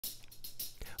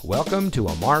Welcome to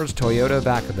Amar's Toyota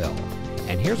Vacaville,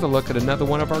 and here's a look at another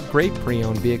one of our great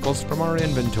pre-owned vehicles from our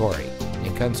inventory.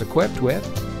 It comes equipped with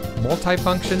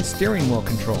multifunction steering wheel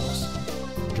controls,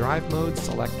 drive mode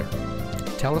selector,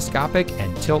 telescopic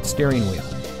and tilt steering wheel,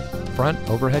 front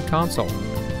overhead console,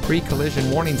 pre-collision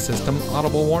warning system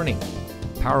audible warning,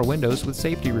 power windows with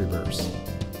safety reverse,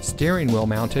 steering wheel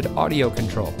mounted audio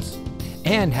controls,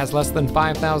 and has less than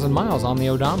 5,000 miles on the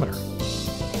odometer.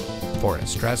 For a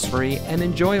stress-free and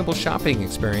enjoyable shopping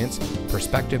experience,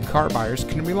 prospective car buyers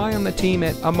can rely on the team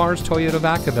at Amar's Toyota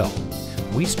Vacaville.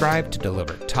 We strive to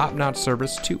deliver top-notch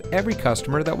service to every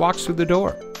customer that walks through the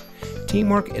door.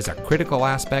 Teamwork is a critical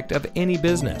aspect of any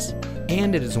business,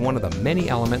 and it is one of the many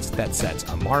elements that sets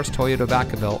Amar's Toyota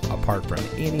Vacaville apart from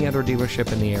any other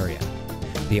dealership in the area.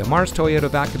 The Amar's Toyota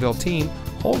Vacaville team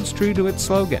holds true to its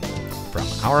slogan, "From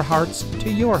our hearts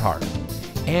to your heart."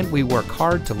 And we work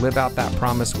hard to live out that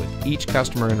promise with each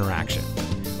customer interaction.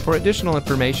 For additional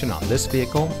information on this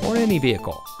vehicle or any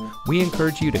vehicle, we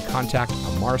encourage you to contact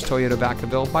Amar's Toyota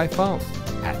Vacaville by phone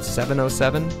at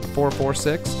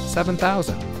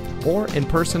 707-446-7000 or in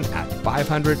person at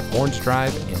 500 Orange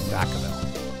Drive in Vacaville.